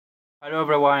Hello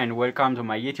everyone and welcome to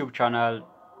my YouTube channel.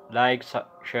 Like,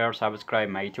 share, subscribe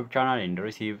my YouTube channel and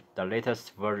receive the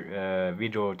latest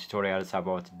video tutorials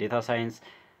about data science,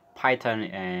 Python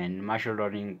and machine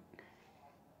learning.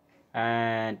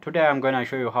 And today I'm gonna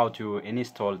show you how to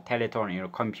install telethon in your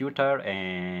computer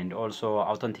and also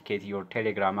authenticate your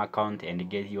Telegram account and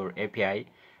get your API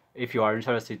if you are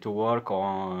interested to work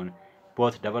on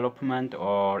both development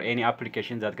or any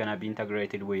application that's gonna be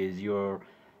integrated with your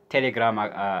Telegram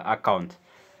account.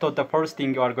 So the first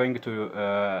thing you are going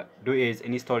to do is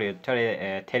install a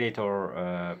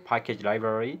Teletor package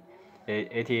library.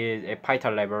 It is a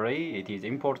Python library. It is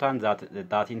important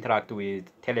that interact with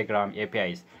Telegram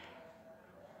APIs.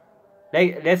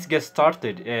 Let's get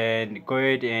started and go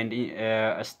ahead and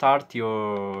start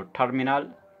your terminal.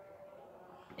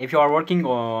 If you are working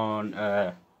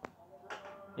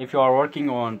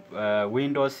on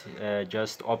Windows,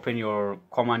 just open your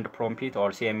command prompt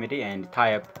or CMD and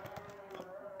type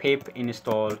pip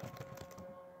install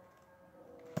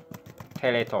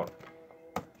telethon.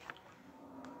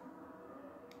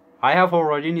 I have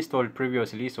already installed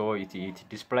previously, so it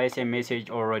displays a message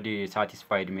already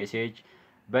satisfied message.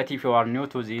 But if you are new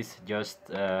to this, just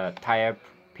type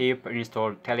pip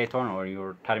install telethon on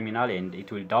your terminal and it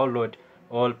will download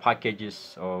all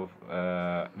packages of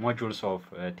modules of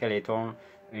telethon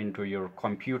into your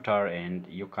computer, and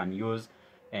you can use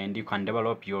and you can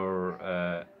develop your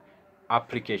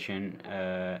application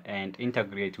and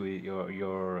integrate with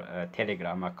your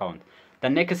Telegram account. The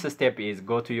next step is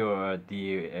go to your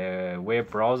the web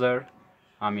browser.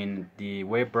 The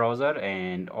web browser,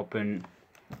 and open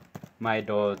my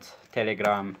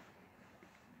 .telegram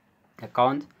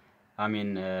account.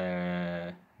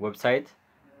 Website.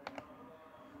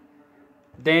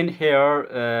 Then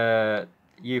here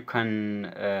you can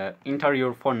enter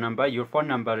your phone number. Your phone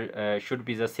number should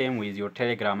be the same with your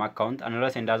Telegram account,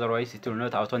 unless and otherwise it will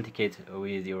not authenticate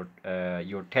with your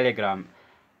Telegram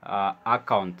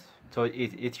account. So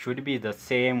it should be the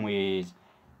same with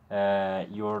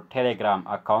your Telegram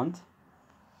account.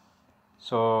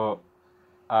 So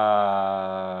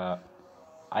I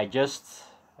just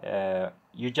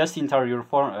you just enter your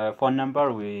phone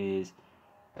number with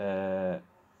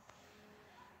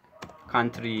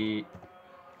country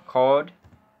code,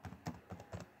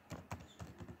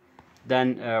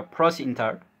 then press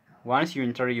enter. Once you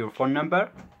enter your phone number,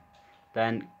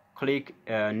 then click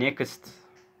next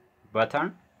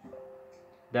button.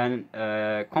 Then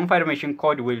confirmation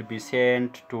code will be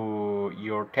sent to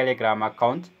your Telegram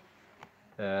account.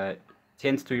 And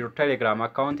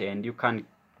you can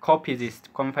copy this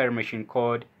confirmation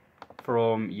code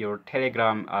from your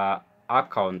Telegram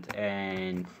account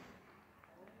and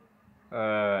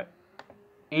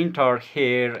enter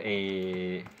here.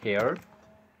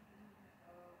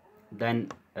 Then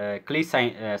click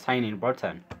sign in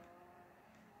button.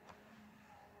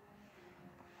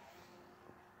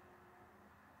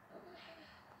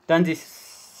 Then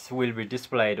this will be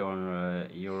displayed on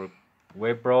your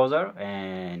web browser,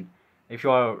 and if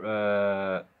you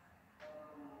are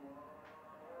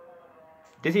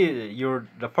this is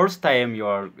the first time you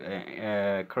are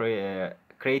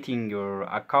creating your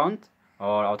account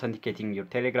or authenticating your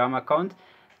Telegram account,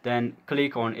 then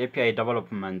click on API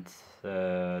development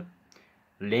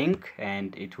link,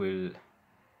 and it will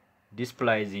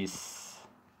display these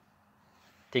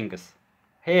things.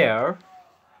 Here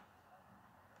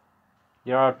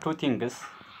there are two things.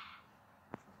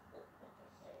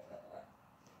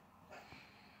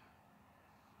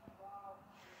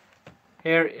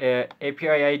 Here API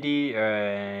ID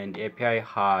and API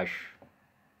hash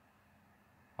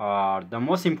are the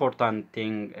most important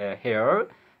thing here.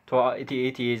 So it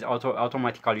is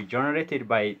automatically generated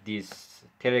by this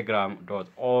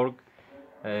telegram.org.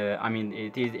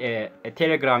 It is a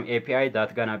Telegram API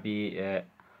that's gonna be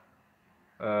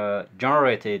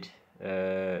generated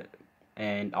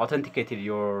and authenticated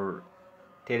your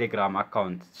Telegram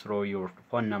account through your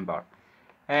phone number.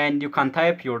 And you can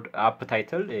type your app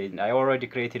title, and I already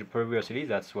created previously,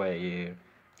 that's why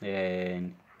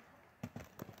and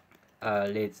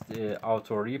let's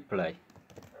auto reply.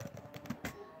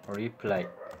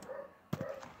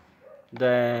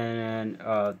 Then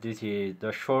this is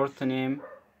the short name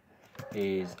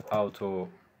is auto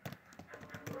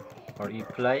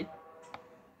reply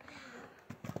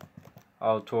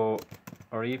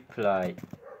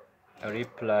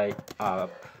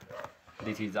app.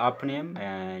 This is app name,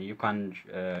 and you can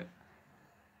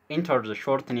enter the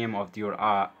short name of your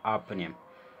app name.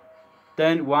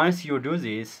 Then once you do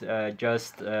this,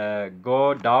 just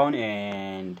go down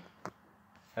and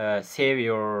save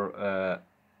your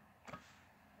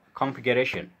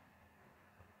configuration.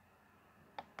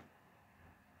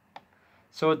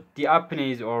 So the app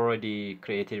name is already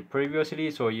created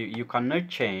previously, so you cannot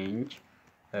change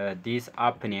this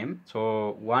app name.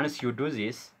 So once you do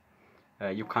this,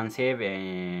 you can save,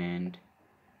 and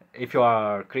if you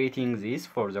are creating this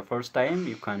for the first time,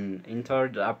 you can enter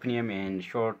the app name and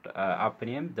short app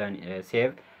name, then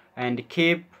save, and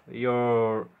keep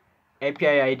your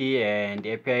API ID and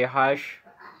API hash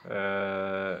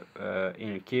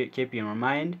keep in your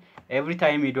mind. Every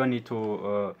time you don't need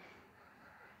to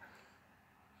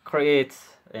create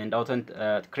and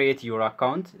create your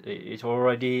account. It's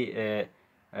already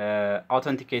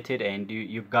authenticated, and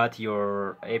you got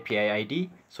your API ID,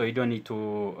 so you don't need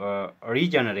to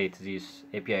regenerate this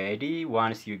API ID.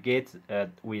 Once you get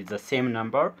with the same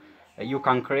number, you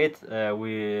can create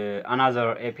with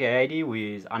another API ID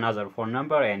with another phone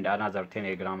number and another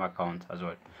Telegram account as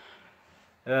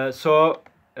well. So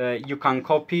you can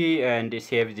copy and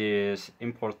save this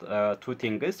import two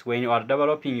things when you are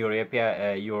developing your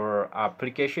API, your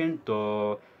application,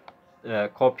 to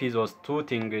copy those two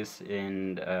things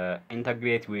and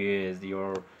integrate with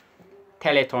your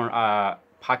telethon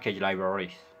package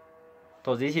libraries.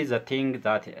 So this is a thing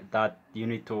that you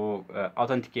need to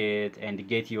authenticate and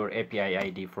get your API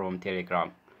ID from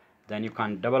Telegram. Then you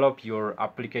can develop your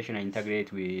application and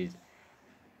integrate with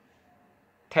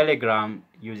Telegram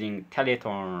using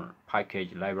telethon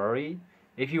package library.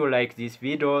 If you like this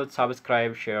video,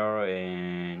 subscribe, share,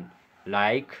 and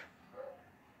like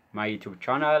my YouTube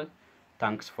channel.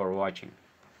 Thanks for watching.